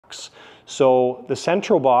box. So the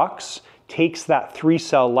central box takes that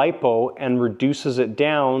 3-cell LiPo and reduces it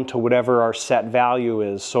down to whatever our set value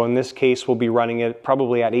is. So in this case, we'll be running it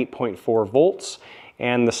probably at 8.4 volts,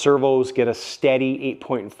 and the servos get a steady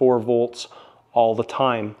 8.4 volts all the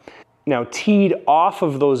time. Now, teed off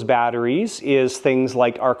of those batteries is things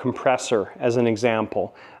like our compressor, as an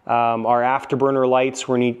example. Our afterburner lights,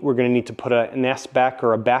 we're going to need to put an S-BEC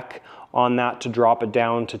or a BEC on that to drop it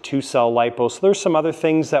down to 2-cell LiPo. So there's some other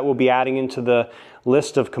things that we'll be adding into the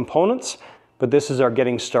list of components, but this is our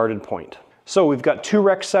getting started point. So we've got 2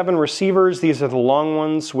 Rec 7 receivers. These are the long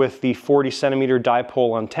ones with the 40 centimeter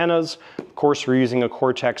dipole antennas. Of course, we're using a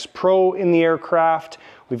Cortex Pro in the aircraft.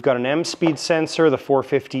 We've got an M-speed sensor, the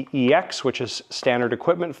 450EX, which is standard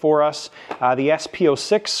equipment for us. The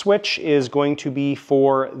SP06 switch is going to be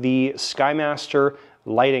for the Skymaster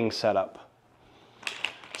lighting setup.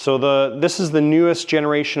 So this is the newest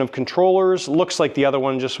generation of controllers. Looks like the other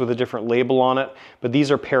one, just with a different label on it, but these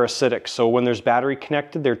are parasitic. So when there's battery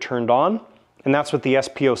connected, they're turned on. And that's what the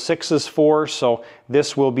SP06 is for. So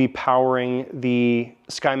this will be powering the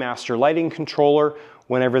Skymaster lighting controller.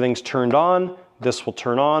 When everything's turned on, this will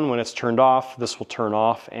turn on. When it's turned off, this will turn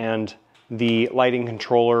off, and the lighting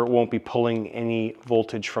controller won't be pulling any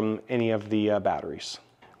voltage from any of the batteries.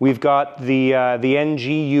 We've got the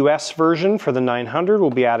NG US version for the 900, we'll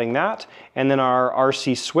be adding that. And then our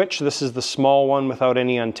RC switch, this is the small one without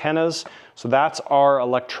any antennas. So that's our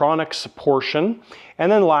electronics portion.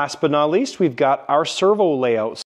 And then last but not least, we've got our servo layouts.